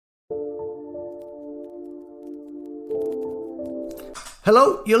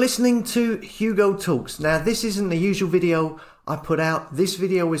Hello, you're listening to Hugo Talks. Now, this isn't the usual video I put out. This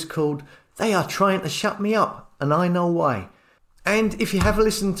video is called They Are Trying to Shut Me Up, and I Know Why. And if you have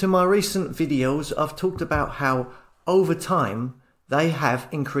listened to my recent videos, I've talked about how over time they have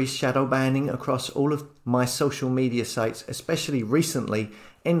increased shadow banning across all of my social media sites, especially recently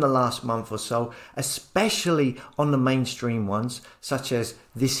in the last month or so, especially on the mainstream ones such as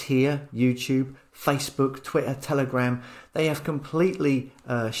this here, YouTube, Facebook, Twitter, Telegram. They have completely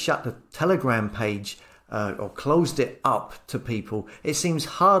shut the Telegram page or closed it up to people. It seems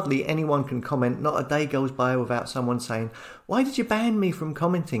hardly anyone can comment. Not a day goes by without someone saying, "Why did you ban me from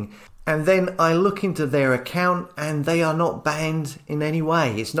commenting?" And then I look into their account and they are not banned in any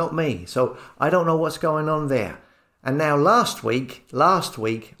way. It's not me. So I don't know what's going on there. And now last week,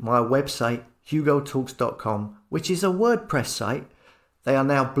 my website, hugotalks.com, which is a WordPress site, they are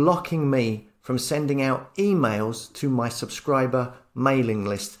now blocking me from sending out emails to my subscriber mailing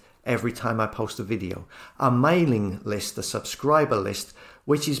list every time I post a video. A mailing list, a subscriber list,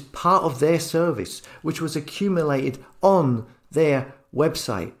 which is part of their service, which was accumulated on their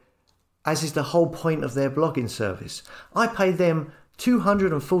website, as is the whole point of their blogging service. I pay them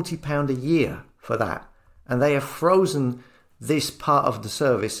 £240 a year for that, and they have frozen this part of the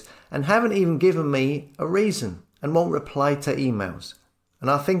service and haven't even given me a reason and won't reply to emails. And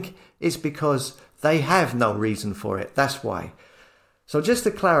I think it's because they have no reason for it. That's why. So just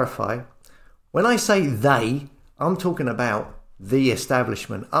to clarify, when I say they, I'm talking about the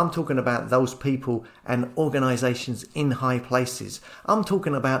establishment. I'm talking about those people and organizations in high places. I'm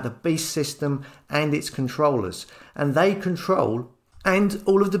talking about the beast system and its controllers. And they control and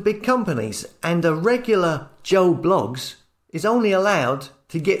all of the big companies. And a regular Joe Blogs is only allowed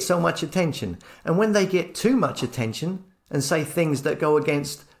to get so much attention. And when they get too much attention and say things that go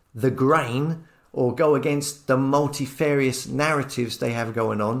against the grain or go against the multifarious narratives they have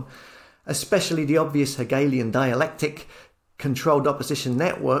going on, especially the obvious Hegelian dialectic, controlled opposition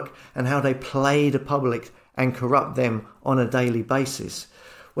network, and how they play the public and corrupt them on a daily basis.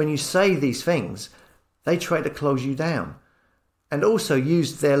 When you say these things, they try to close you down and also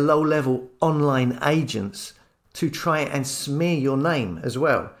use their low-level online agents to try and smear your name as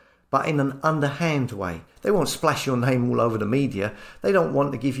well, but in an underhand way. They won't splash your name all over the media. They don't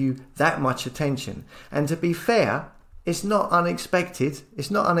want to give you that much attention. And to be fair, it's not unexpected. It's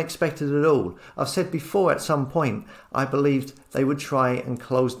not unexpected at all. I've said before at some point, I believed they would try and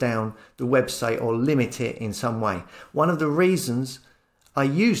close down the website or limit it in some way. One of the reasons I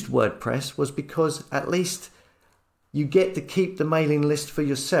used WordPress was because at least you get to keep the mailing list for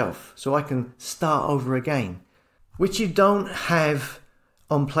yourself, so I can start over again, which you don't have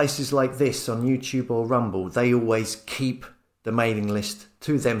on places like this, on YouTube or Rumble. They always keep the mailing list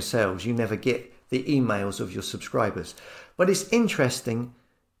to themselves. You never get the emails of your subscribers. But it's interesting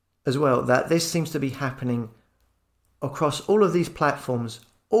as well that this seems to be happening across all of these platforms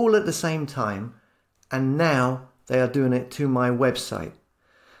all at the same time, and now they are doing it to my website.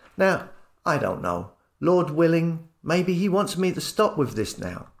 Now, I don't know. Lord willing, maybe he wants me to stop with this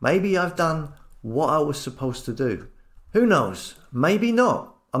now. Maybe I've done what I was supposed to do. Who knows? Maybe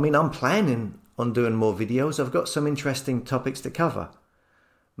not. I mean, I'm planning on doing more videos. I've got some interesting topics to cover.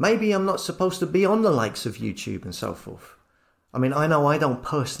 Maybe I'm not supposed to be on the likes of YouTube and so forth. I mean, I know I don't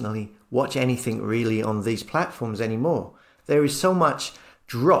personally watch anything really on these platforms anymore. There is so much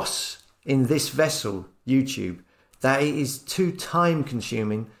dross in this vessel, YouTube, that it is too time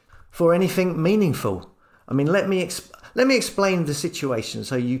consuming for anything meaningful. I mean, let me explain the situation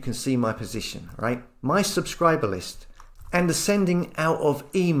so you can see my position, right? My subscriber list and the sending out of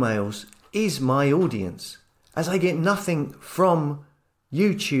emails is my audience, as I get nothing from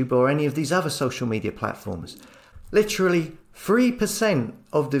YouTube or any of these other social media platforms. Literally 3%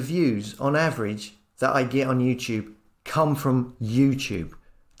 of the views on average that I get on YouTube come from YouTube.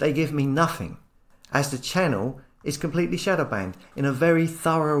 They give me nothing, as the channel is completely shadow banned in a very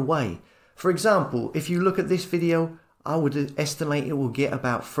thorough way. For example, if you look at this video, I would estimate it will get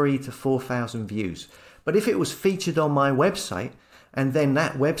about 3,000 to 4,000 views. But if it was featured on my website, and then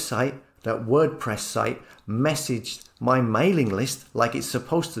that website, that WordPress site, messaged my mailing list like it's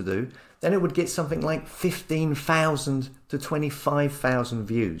supposed to do, then it would get something like 15,000 to 25,000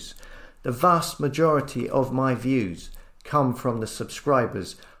 views. The vast majority of my views come from the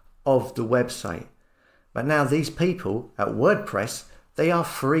subscribers of the website. But now these people at WordPress, they are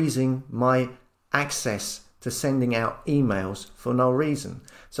freezing my access to sending out emails for no reason.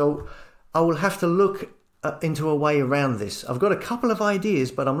 So I will have to look into a way around this. I've got a couple of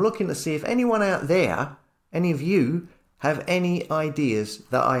ideas, but I'm looking to see if anyone out there, any of you, have any ideas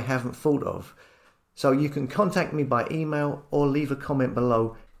that I haven't thought of. So you can contact me by email or leave a comment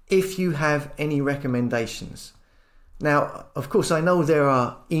below if you have any recommendations. Now, of course, I know there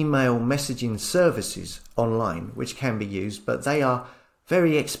are email messaging services online which can be used, but they are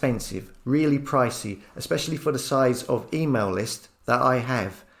very expensive, really pricey, especially for the size of email list that I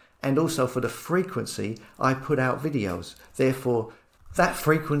have, and also for the frequency I put out videos. Therefore, that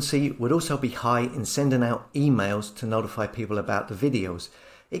frequency would also be high in sending out emails to notify people about the videos.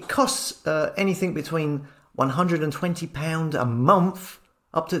 It costs anything between £120 a month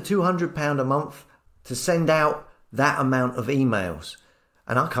up to £200 a month to send out that amount of emails.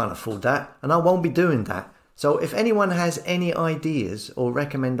 And I can't afford that, and I won't be doing that. So if anyone has any ideas or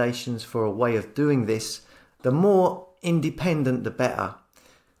recommendations for a way of doing this, the more independent the better.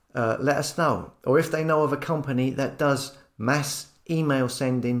 Let us know. Or if they know of a company that does mass email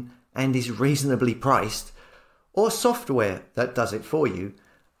sending and is reasonably priced, or software that does it for you,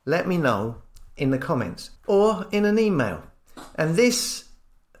 let me know in the comments or in an email. And this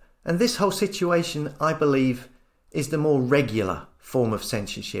whole situation, I believe, is the more regular form of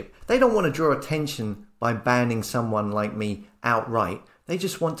censorship. They don't want to draw attention by banning someone like me outright. They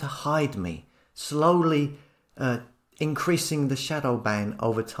just want to hide me, slowly increasing the shadow ban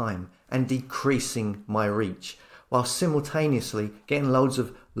over time and decreasing my reach, while simultaneously getting loads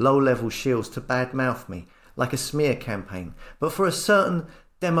of low-level shills to badmouth me, like a smear campaign, but for a certain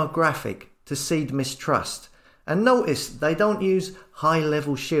demographic to seed mistrust. And notice they don't use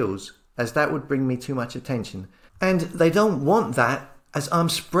high-level shills, as that would bring me too much attention. And they don't want that, as I'm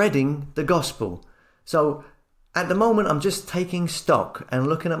spreading the gospel. So at the moment, I'm just taking stock and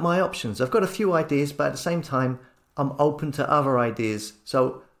looking at my options. I've got a few ideas, but at the same time, I'm open to other ideas.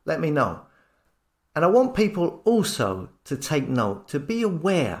 So let me know. And I want people also to take note, to be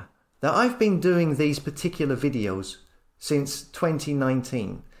aware that I've been doing these particular videos since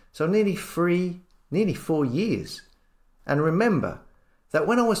 2019. So nearly 4 years. And remember that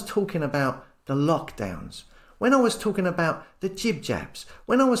when I was talking about the lockdowns, when I was talking about the jib-jabs,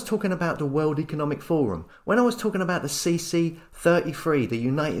 when I was talking about the World Economic Forum, when I was talking about the CC33, the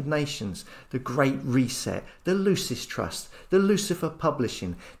United Nations, the Great Reset, the Lucis Trust, the Lucifer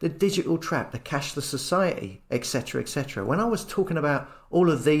Publishing, the Digital Trap, the Cashless Society, etc., etc. When I was talking about all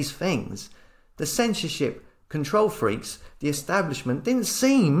of these things, the censorship control freaks, the establishment, didn't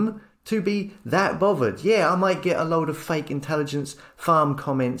seem to be that bothered. Yeah, I might get a load of fake intelligence farm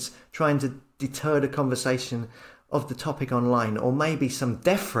comments trying to deter the conversation of the topic online, or maybe some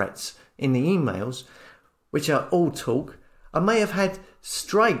death threats in the emails, which are all talk. I may have had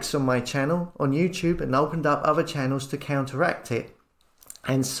strikes on my channel on YouTube and opened up other channels to counteract it,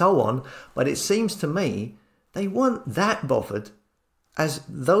 and so on, but it seems to me they weren't that bothered, as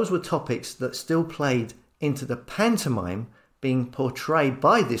those were topics that still played into the pantomime being portrayed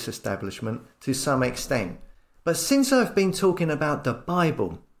by this establishment to some extent. But since I've been talking about the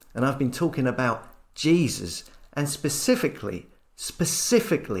Bible, and I've been talking about Jesus, and specifically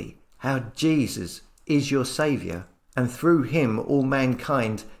how Jesus is your saviour, and through him all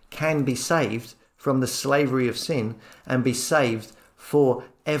mankind can be saved from the slavery of sin and be saved for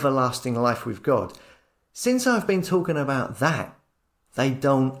everlasting life with God. Since I've been talking about that, they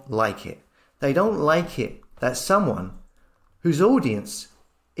don't like it. They don't like it that someone whose audience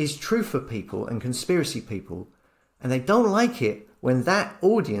is truther people and conspiracy people, and they don't like it when that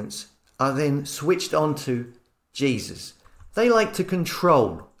audience are then switched on to Jesus. They like to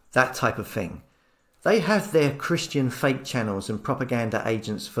control that type of thing. They have their Christian fake channels and propaganda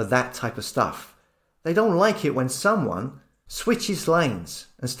agents for that type of stuff. They don't like it when someone switches lanes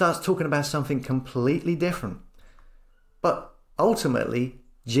and starts talking about something completely different. But ultimately,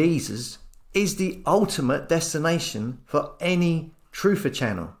 Jesus is the ultimate destination for any truther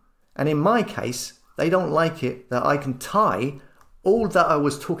channel. And in my case, they don't like it that I can tie all that I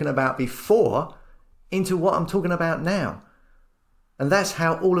was talking about before into what I'm talking about now. And that's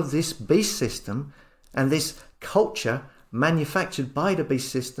how all of this beast system and this culture manufactured by the beast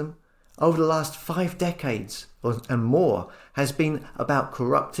system over the last 5 decades and more has been about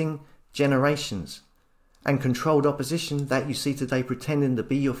corrupting generations and controlled opposition that you see today pretending to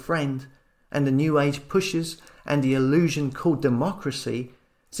be your friend, and the new age pushers and the illusion called democracy.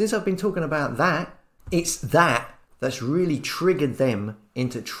 Since I've been talking about that, it's that that's really triggered them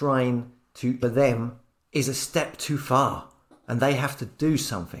into trying to, for them, is a step too far, and they have to do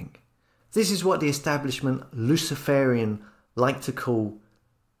something. This is what the establishment Luciferian like to call,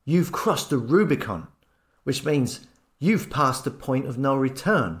 you've crossed the Rubicon, which means you've passed the point of no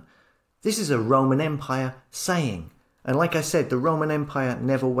return. This is a Roman Empire saying, and like I said, the Roman Empire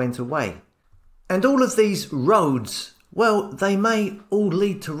never went away. And all of these roads, well, they may all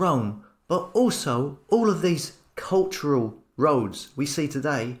lead to Rome, but also all of these cultural roads we see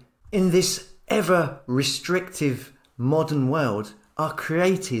today in this ever restrictive modern world are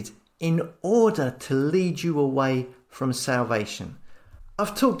created in order to lead you away from salvation.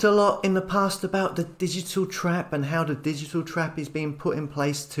 I've talked a lot in the past about the digital trap and how the digital trap is being put in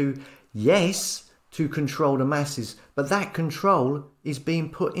place to, yes, to control the masses, but that control is being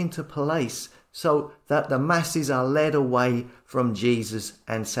put into place so that the masses are led away from Jesus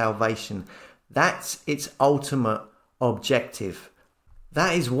and salvation. That's its ultimate objective.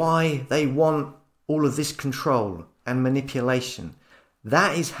 That is why they want all of this control and manipulation.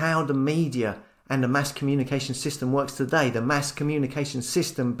 That is how the media and the mass communication system works today. The mass communication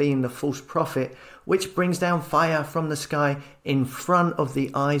system being the false prophet, which brings down fire from the sky in front of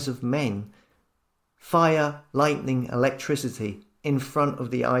the eyes of men. Fire, lightning, electricity in front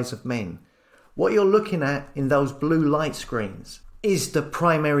of the eyes of men. What you're looking at in those blue light screens is the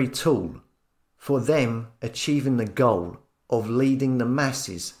primary tool for them achieving the goal of leading the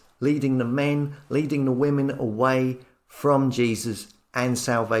masses, leading the men, leading the women away from Jesus and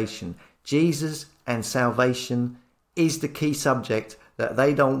salvation. Jesus and salvation is the key subject that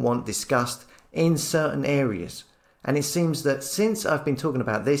they don't want discussed in certain areas. And it seems that since I've been talking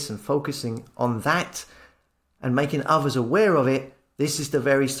about this and focusing on that and making others aware of it, this is the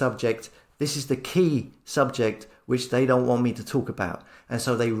very subject, this is the key subject which they don't want me to talk about. And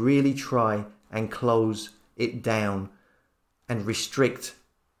so they really try and close it down and restrict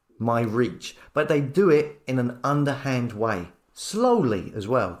my reach. But they do it in an underhand way, slowly as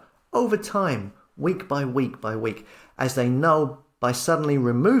well, over time, week by week by week, as they know by suddenly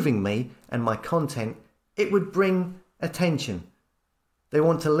removing me and my content, it would bring attention. They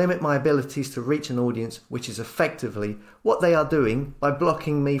want to limit my abilities to reach an audience, which is effectively what they are doing by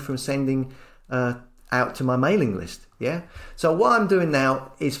blocking me from sending out to my mailing list. Yeah. So what I'm doing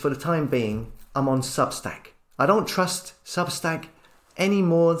now is, for the time being, I'm on Substack. I don't trust Substack any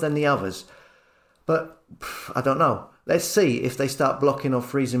more than the others, but I don't know. Let's see if they start blocking or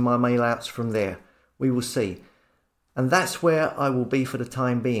freezing my mail outs from there. We will see. And that's where I will be for the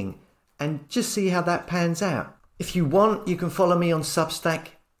time being. And just see how that pans out. If you want, you can follow me on Substack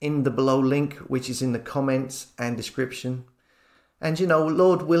in the below link, which is in the comments and description. And you know,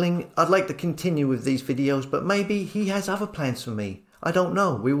 Lord willing, I'd like to continue with these videos, but maybe he has other plans for me. I don't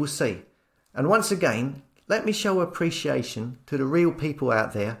know. We will see. And once again, let me show appreciation to the real people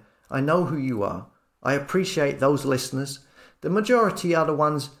out there. I know who you are. I appreciate those listeners. The majority are the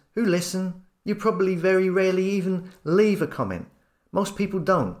ones who listen. You probably very rarely even leave a comment. Most people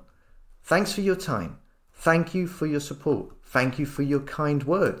don't. Thanks for your time. Thank you for your support. Thank you for your kind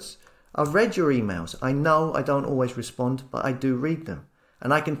words. I've read your emails. I know I don't always respond, but I do read them.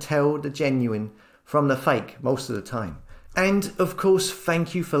 And I can tell the genuine from the fake most of the time. And of course,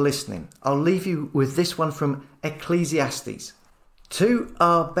 thank you for listening. I'll leave you with this one from Ecclesiastes. 2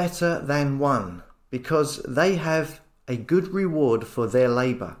 are better than 1, because they have a good reward for their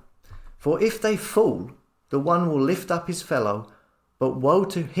labour. For if they fall, the one will lift up his fellow, but woe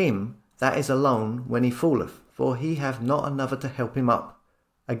to him that is alone when he falleth, for he hath not another to help him up.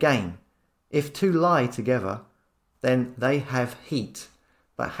 Again, if 2 lie together, then they have heat.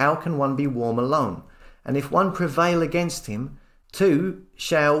 But how can one be warm alone? And if 1 prevail against him, 2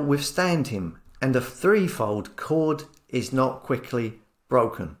 shall withstand him, and a threefold cord is not quickly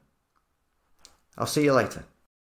broken. I'll see you later.